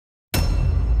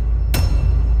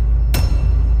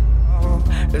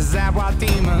Is that what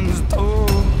demons do?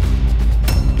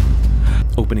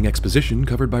 Opening exposition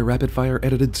covered by rapid-fire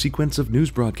edited sequence of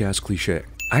news broadcast cliché.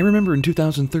 I remember in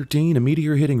 2013 a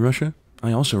meteor hitting Russia.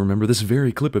 I also remember this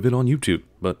very clip of it on YouTube.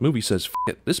 But movie says, F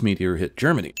it, this meteor hit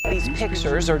Germany. These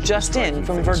pictures are just in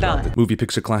from Verdun. Movie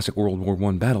picks a classic World War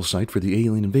I battle site for the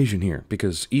alien invasion here,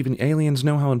 because even aliens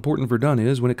know how important Verdun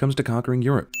is when it comes to conquering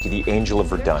Europe. The Angel of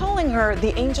Verdun. They're calling her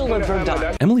the Angel of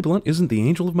Verdun. Emily Blunt isn't the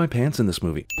angel of my pants in this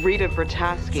movie. Rita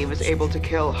Vertasky was able to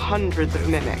kill hundreds of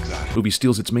mimics. Movie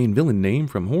steals its main villain name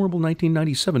from horrible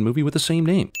 1997 movie with the same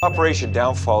name. Operation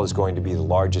Downfall is going to be the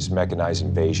largest mechanized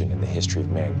invasion in the history of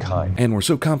mankind. And we're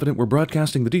so confident we're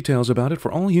broadcasting the details about it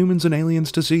for all humans and aliens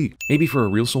to see. Maybe for a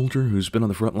real soldier who's been on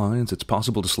the front lines, it's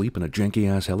possible to sleep in a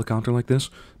janky-ass helicopter like this,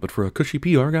 but for a cushy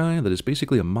PR guy that is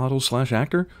basically a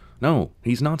model/actor, no,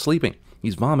 he's not sleeping.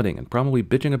 He's vomiting and probably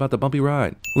bitching about the bumpy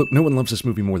ride. Look, no one loves this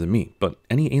movie more than me, but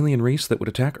any alien race that would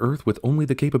attack Earth with only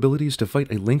the capabilities to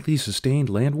fight a lengthy, sustained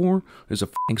land war is a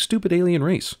f***ing stupid alien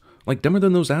race. Like dumber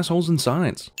than those assholes in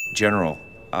Signs. General,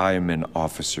 I am an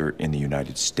officer in the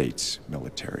United States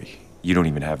military. You don't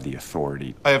even have the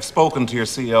authority. I have spoken to your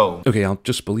CO. Okay, I'll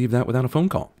just believe that without a phone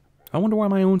call. I wonder why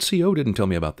my own CO didn't tell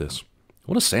me about this.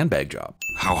 What a sandbag job.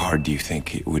 How hard do you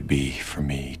think it would be for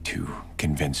me to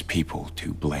convince people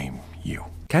to blame you?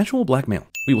 Casual blackmail.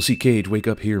 We will see Cage wake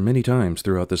up here many times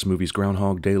throughout this movie's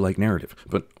Groundhog Day-like narrative,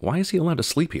 but why is he allowed to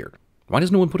sleep here? Why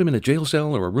does no one put him in a jail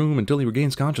cell or a room until he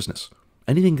regains consciousness?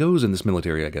 Anything goes in this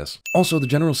military, I guess. Also, the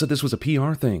general said this was a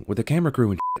PR thing, with a camera crew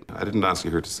and shit. I didn't ask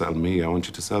you here to sell me. I want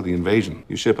you to sell the invasion.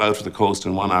 You ship out to the coast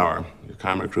in 1 hour. Your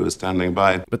camera crew is standing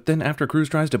by. But then after Cruz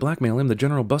tries to blackmail him, the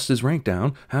general busts his rank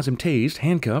down, has him tased,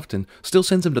 handcuffed, and still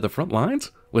sends him to the front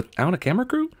lines? Without a camera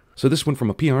crew? So this went from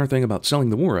a PR thing about selling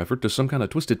the war effort to some kind of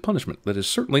twisted punishment that is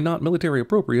certainly not military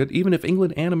appropriate, even if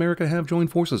England and America have joined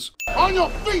forces. On your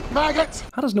feet, maggots!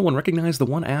 How does no one recognize the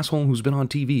one asshole who's been on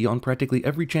TV on practically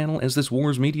every channel as this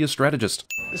war's media strategist?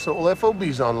 This whole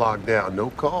FOB's on lockdown, no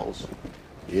calls.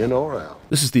 In or out.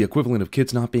 This is the equivalent of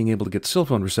kids not being able to get cell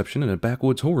phone reception in a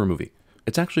backwoods horror movie.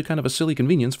 It's actually kind of a silly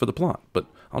convenience for the plot, but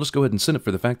I'll just go ahead and send it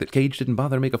for the fact that Cage didn't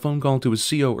bother to make a phone call to his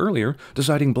CO earlier,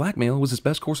 deciding blackmail was his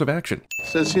best course of action.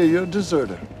 Says here you're a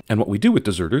deserter. And what we do with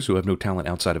deserters who have no talent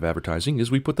outside of advertising is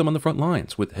we put them on the front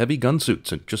lines with heavy gun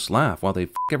suits and just laugh while they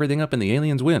f*** everything up and the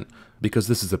aliens win. Because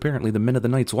this is apparently the Men of the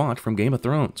Night's Watch from Game of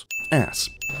Thrones. Ass.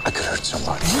 I could hurt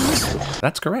somebody.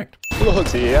 That's correct.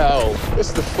 Bloody hell,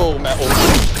 it's the Full Metal.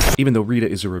 Even though Rita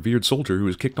is a revered soldier who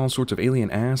has kicked all sorts of alien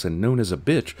ass and known as a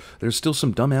bitch, there's still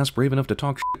some dumbass brave enough to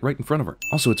talk shit right in front of her.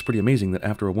 Also, it's pretty amazing that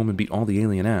after a woman beat all the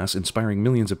alien ass, inspiring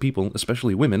millions of people,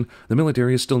 especially women, the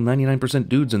military is still 99%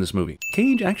 dudes in this movie.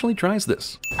 Cage actually tries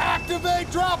this.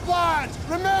 Activate drop lines!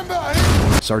 Remember!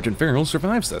 Sergeant Farrell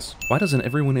survives this. Why doesn't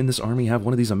everyone in this army have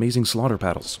one of these amazing slaughter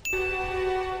paddles?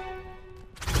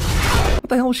 What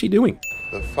the hell is she doing?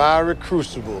 The fiery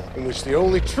crucible in which the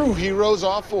only true heroes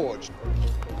are forged.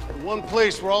 One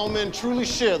place where all men truly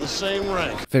share the same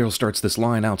rank. Farrell starts this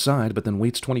line outside, but then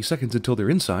waits 20 seconds until they're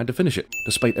inside to finish it.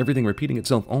 Despite everything repeating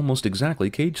itself almost exactly,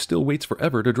 Cage still waits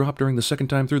forever to drop during the second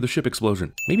time through the ship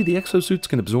explosion. Maybe the exosuits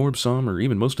can absorb some or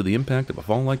even most of the impact of a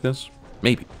fall like this?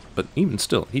 Maybe. But even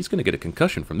still, he's gonna get a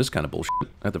concussion from this kind of bullshit,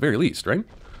 at the very least, right?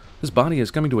 His body is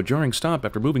coming to a jarring stop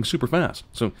after moving super fast,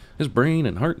 so his brain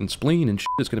and heart and spleen and shit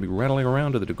is gonna be rattling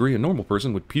around to the degree a normal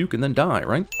person would puke and then die,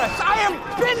 right? I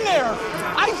have been there!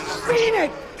 I've seen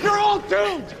it! You're all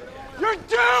doomed! You're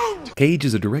doomed! Cage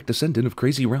is a direct descendant of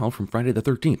Crazy Ralph from Friday the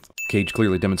 13th. Cage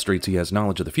clearly demonstrates he has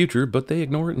knowledge of the future, but they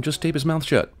ignore it and just tape his mouth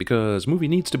shut, because movie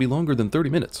needs to be longer than 30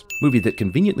 minutes. Movie that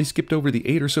conveniently skipped over the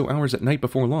 8 or so hours at night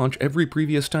before launch every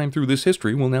previous time through this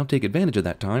history will now take advantage of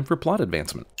that time for plot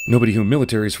advancement. Nobody who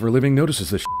militaries for a living notices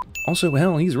this shit. Also,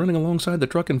 hell, he's running alongside the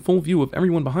truck in full view of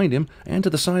everyone behind him and to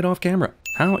the side off camera.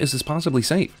 How is this possibly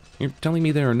safe? You're telling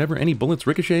me there are never any bullets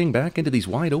ricocheting back into these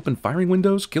wide open firing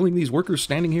windows, killing these workers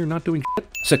standing here not doing shit?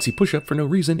 Sexy push-up for no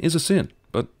reason is a sin,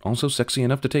 but also sexy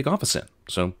enough to take off a sin.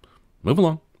 So, move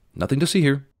along. Nothing to see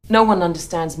here. No one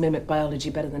understands mimic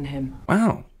biology better than him.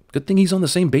 Wow. Good thing he's on the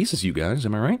same base as you guys,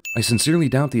 am I right? I sincerely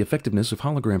doubt the effectiveness of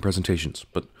hologram presentations,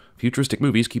 but futuristic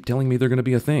movies keep telling me they're going to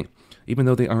be a thing, even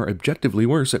though they are objectively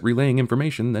worse at relaying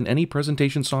information than any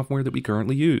presentation software that we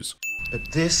currently use.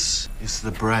 But this is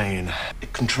the brain.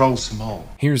 It controls them all.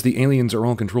 Here's the aliens are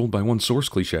all controlled by one source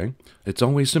cliche. It's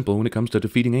always simple when it comes to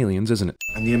defeating aliens, isn't it?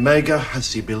 And the Omega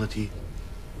has the ability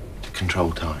to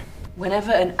control time.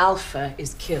 Whenever an alpha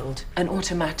is killed, an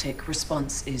automatic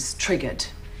response is triggered.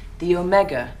 The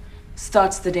Omega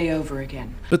starts the day over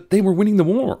again. But they were winning the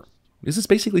war. Is this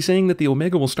basically saying that the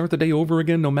Omega will start the day over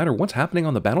again no matter what's happening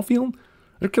on the battlefield?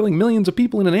 They're killing millions of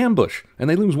people in an ambush, and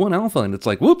they lose one alpha, and it's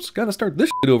like, whoops, gotta start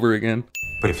this shit over again.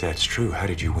 But if that's true, how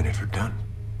did you win at Verdun?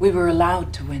 We were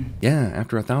allowed to win. Yeah,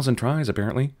 after 1,000 tries,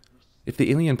 apparently. If the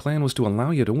alien plan was to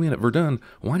allow you to win at Verdun,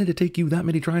 why did it take you that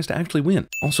many tries to actually win?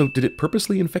 Also, did it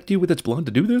purposely infect you with its blood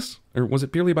to do this? Or was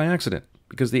it purely by accident?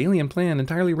 Because the alien plan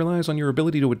entirely relies on your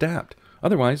ability to adapt.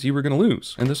 Otherwise, you were going to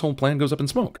lose, and this whole plan goes up in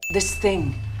smoke. This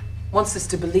thing wants us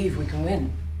to believe we can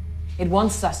win. It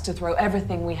wants us to throw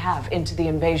everything we have into the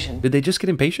invasion. Did they just get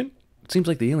impatient? It seems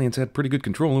like the aliens had pretty good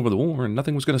control over the war and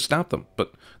nothing was going to stop them,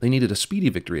 but they needed a speedy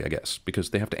victory, I guess, because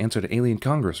they have to answer to alien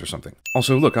Congress or something.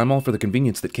 Also, look, I'm all for the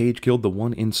convenience that Cage killed the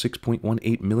 1 in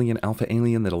 6.18 million alpha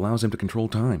alien that allows him to control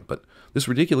time, but this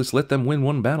ridiculous let them win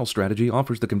one battle strategy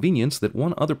offers the convenience that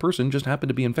one other person just happened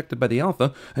to be infected by the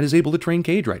alpha and is able to train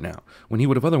Cage right now, when he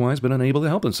would have otherwise been unable to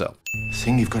help himself. The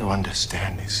thing you've got to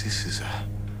understand is this is a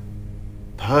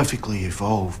perfectly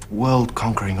evolved,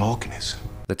 world-conquering organism.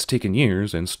 That's taken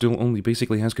years and still only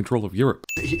basically has control of Europe.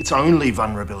 Its only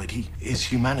vulnerability is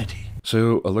humanity.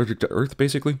 So, allergic to Earth,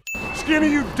 basically? Skinny,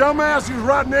 you dumbass, he's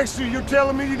right next to you. You're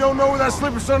telling me you don't know where that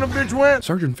slipper son of a bitch went?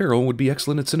 Sergeant Farrell would be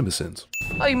excellent at CinemaSins.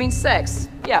 Oh, you mean sex?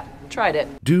 Yeah, tried it.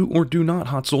 Do or do not,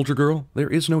 hot soldier girl. There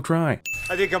is no try.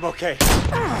 I think I'm okay.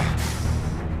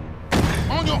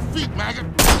 On your feet, maggot.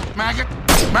 Maggot.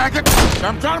 Maggot.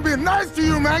 I'm trying to be nice to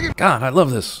you, maggot. God, I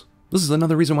love this. This is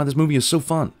another reason why this movie is so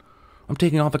fun. I'm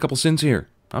taking off a couple sins here.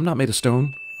 I'm not made of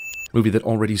stone. Movie that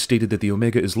already stated that the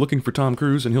Omega is looking for Tom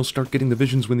Cruise and he'll start getting the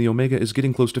visions when the Omega is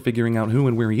getting close to figuring out who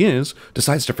and where he is,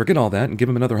 decides to forget all that and give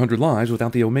him another 100 lives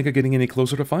without the Omega getting any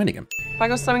closer to finding him. Have I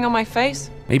got something on my face?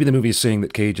 Maybe the movie is saying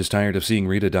that Cage is tired of seeing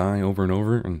Rita die over and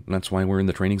over, and that's why we're in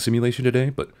the training simulation today,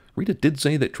 but Rita did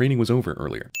say that training was over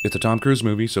earlier. It's a Tom Cruise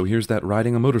movie, so here's that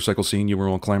riding a motorcycle scene you were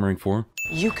all clamoring for.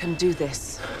 You can do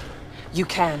this. You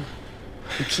can.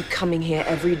 You keep coming here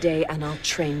every day and I'll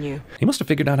train you. He must have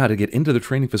figured out how to get into the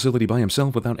training facility by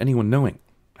himself without anyone knowing.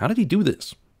 How did he do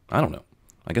this? I don't know.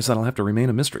 I guess that'll have to remain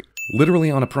a mystery.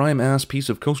 Literally on a prime-ass piece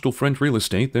of coastal French real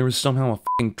estate, there is somehow a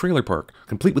f***ing trailer park,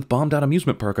 complete with bombed-out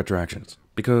amusement park attractions.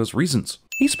 Because reasons.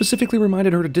 He specifically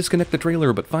reminded her to disconnect the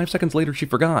trailer, but 5 seconds later she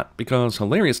forgot, because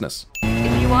hilariousness.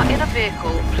 If you are in a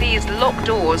vehicle, please lock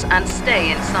doors and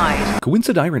stay inside.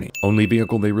 Coincidence. Only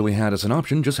vehicle they really had as an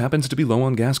option just happens to be low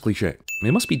on gas cliché.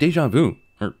 It must be deja vu,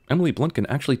 or Emily Blunt can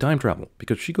actually time travel,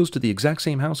 because she goes to the exact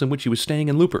same house in which she was staying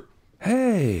in Looper.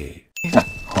 Hey!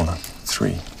 Hold on. 3.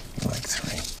 You like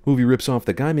 3. Movie rips off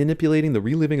the guy manipulating the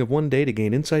reliving of one day to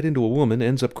gain insight into a woman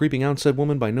ends up creeping out said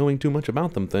woman by knowing too much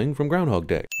about them thing from Groundhog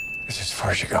Day. This is as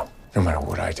far as you go. No matter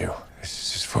what I do, this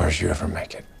is as far as you ever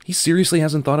make it. He seriously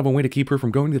hasn't thought of a way to keep her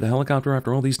from going to the helicopter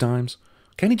after all these times?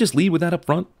 Can't he just lead with that up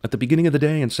front, at the beginning of the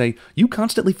day, and say, you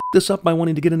constantly f*** this up by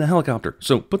wanting to get in a helicopter,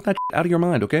 so put that shit out of your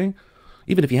mind, okay?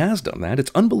 Even if he has done that,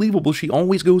 it's unbelievable she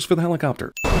always goes for the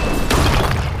helicopter.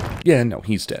 Yeah, no,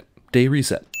 he's dead. Day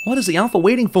reset. What is the Alpha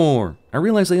waiting for? I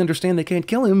realize they understand they can't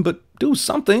kill him, but do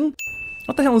something.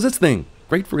 What the hell is this thing?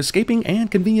 Great for escaping and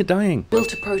convenient dying.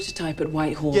 Built a prototype at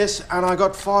Whitehall. Yes, and I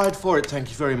got fired for it, thank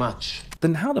you very much.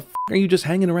 Then how the f*** are you just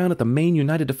hanging around at the main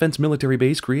United Defense military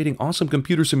base creating awesome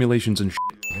computer simulations and shit?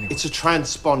 It's a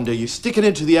transponder. You stick it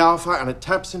into the Alpha and it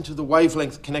taps into the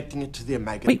wavelength connecting it to the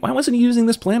Omega. Wait, why wasn't he using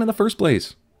this plan in the first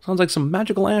place? Sounds like some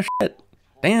magical ass shit.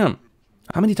 Damn.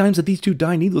 How many times did these two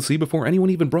die needlessly before anyone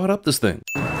even brought up this thing?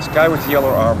 This guy with the yellow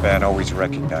armband always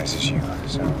recognizes you,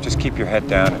 so just keep your head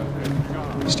down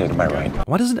and stay to my right.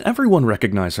 Why doesn't everyone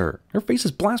recognize her? Her face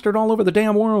is plastered all over the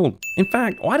damn world. In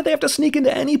fact, why did they have to sneak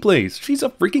into any place? She's a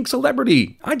freaking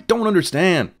celebrity. I don't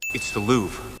understand. It's the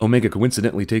Louvre. Omega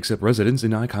coincidentally takes up residence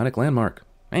in an iconic landmark.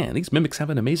 Man, these mimics have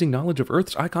an amazing knowledge of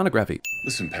Earth's iconography.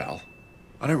 Listen, pal.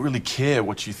 I don't really care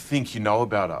what you think you know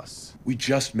about us. We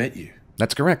just met you.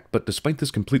 That's correct, but despite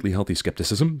this completely healthy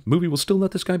skepticism, movie will still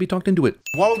let this guy be talked into it.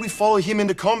 Why would we follow him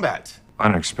into combat? I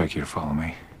don't expect you to follow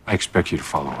me. I expect you to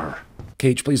follow her.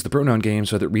 Cage plays the pronoun game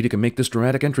so that Rita can make this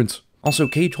dramatic entrance. Also,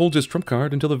 Cage holds his trump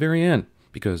card until the very end,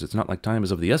 because it's not like time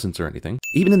is of the essence or anything.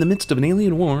 Even in the midst of an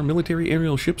alien war, military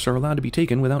aerial ships are allowed to be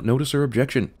taken without notice or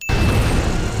objection.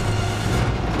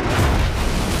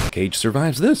 Cage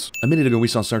survives this. A minute ago we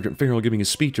saw Sergeant Farrell giving his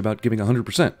speech about giving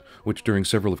 100%, which during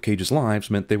several of Cage's lives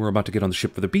meant they were about to get on the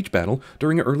ship for the beach battle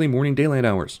during early morning daylight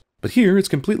hours. But here it's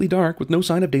completely dark with no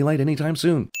sign of daylight anytime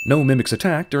soon. No mimics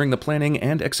attack during the planning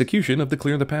and execution of the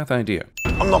Clear the Path idea.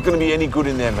 I'm not going to be any good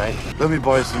in there, mate. Let me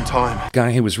buy you some time.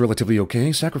 Guy who was relatively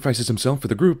okay sacrifices himself for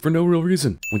the group for no real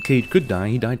reason. When Cage could die,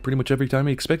 he died pretty much every time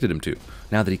he expected him to.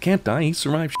 Now that he can't die, he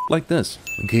survived shit like this.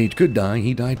 When Cage could die,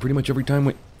 he died pretty much every time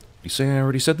we... You say I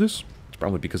already said this? It's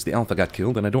Probably because the Alpha got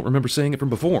killed and I don't remember saying it from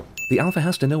before. The Alpha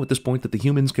has to know at this point that the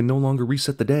humans can no longer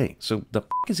reset the day, so the f***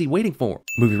 is he waiting for?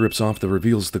 Movie rips off the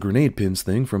reveals the grenade pins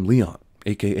thing from Leon,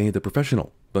 aka the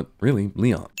Professional, but really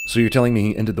Leon. So you're telling me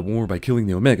he ended the war by killing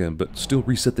the Omega, but still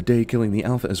reset the day killing the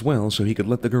Alpha as well so he could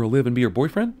let the girl live and be her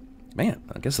boyfriend? Man,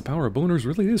 I guess the power of boners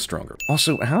really is stronger.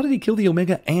 Also, how did he kill the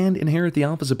Omega and inherit the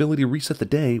Alpha's ability to reset the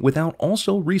day without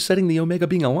also resetting the Omega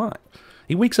being alive?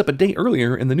 He wakes up a day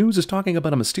earlier and the news is talking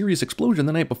about a mysterious explosion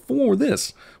the night before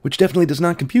this, which definitely does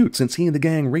not compute since he and the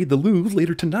gang raid the Louvre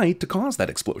later tonight to cause that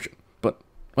explosion. But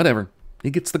whatever, he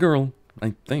gets the girl,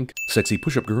 I think. Sexy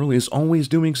push-up girl is always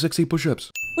doing sexy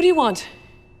push-ups. What do you want?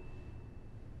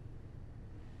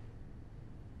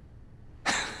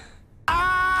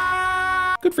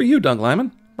 Good for you, Doug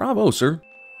Lyman. Bravo, sir.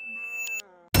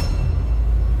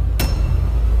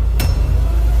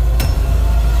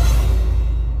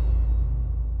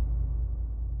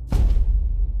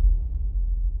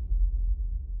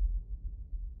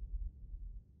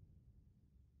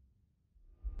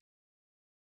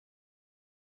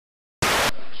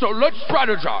 So let's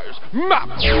strategize. Map!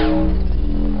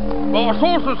 Our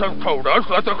sources have told us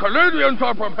that the Canadians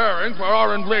are preparing for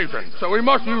our invasion, so we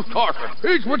must use caution.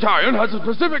 Each battalion has a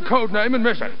specific code name and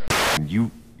mission. You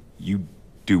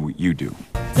do what you do.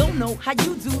 Don't know how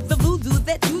you do the voodoo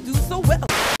that you do so well.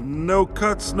 No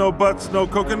cuts, no butts, no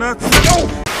coconuts. No!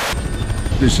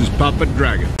 This is Papa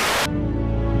Dragon.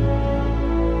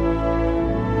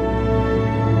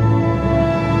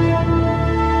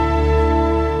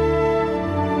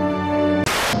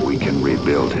 We can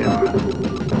rebuild him.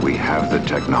 We have the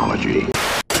technology.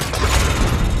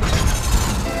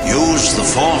 Use the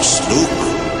Force, Luke.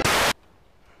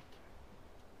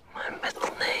 My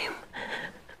middle name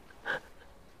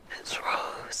is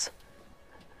Rose.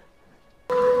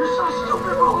 You're so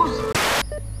stupid, Rose.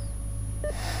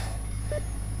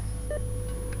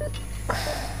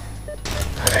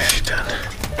 What have you done?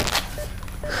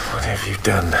 What have you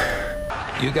done?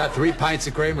 You got 3 pints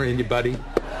of Kramer in you, buddy.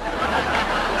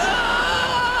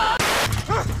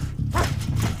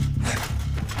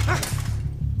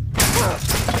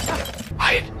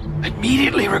 I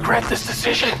immediately regret this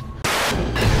decision.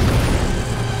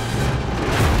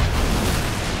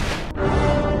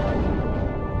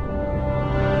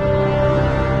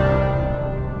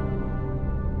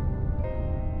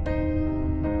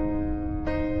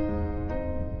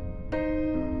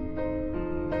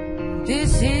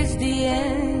 This is the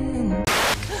end.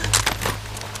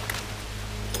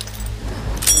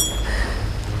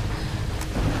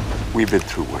 We've been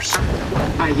through worse.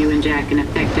 Are you and Jack an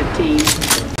effective team?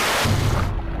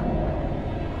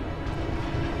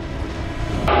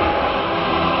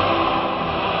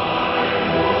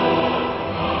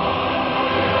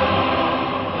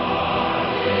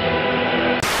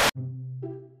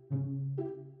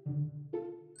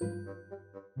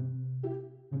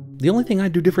 The only thing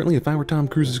I'd do differently if I were Tom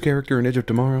Cruise's character in Edge of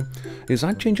Tomorrow is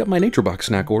I'd change up my Nature Box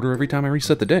snack order every time I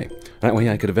reset the day. That way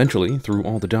I could eventually, through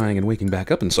all the dying and waking back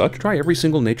up and such, try every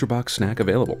single Nature Box snack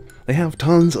available. They have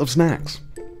tons of snacks.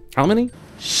 How many?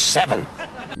 7.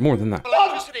 More than that.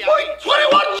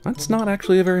 21! That's not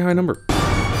actually a very high number.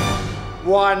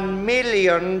 1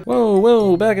 million.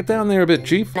 Whoa, back it down there a bit,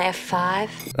 Chief.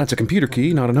 F5. That's a computer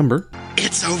key, not a number.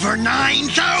 It's over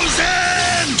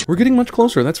 9,000! We're getting much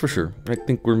closer, that's for sure. I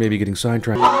think we're maybe getting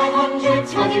sidetracked.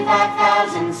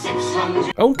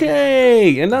 525,600.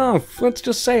 Okay, enough. Let's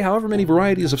just say however many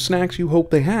varieties of snacks you hope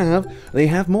they have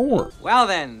more. Well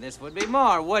then, this would be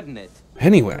more, wouldn't it?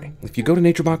 Anyway, if you go to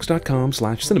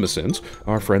naturebox.com/CinemaSins,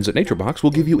 our friends at NatureBox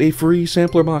will give you a free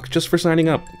sampler box just for signing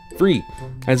up. Free.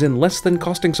 As in less than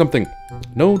costing something.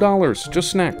 No dollars, just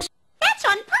snacks. That's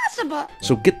impossible.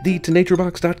 So get thee to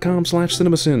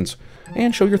naturebox.com/CinemaSins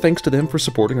and show your thanks to them for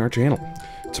supporting our channel.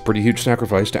 It's a pretty huge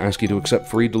sacrifice to ask you to accept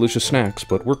free delicious snacks,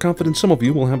 but we're confident some of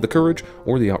you will have the courage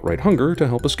or the outright hunger to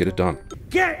help us get it done.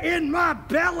 Get in my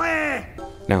belly!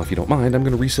 Now, if you don't mind, I'm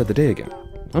going to reset the day again.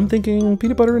 I'm thinking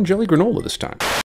peanut butter and jelly granola this time.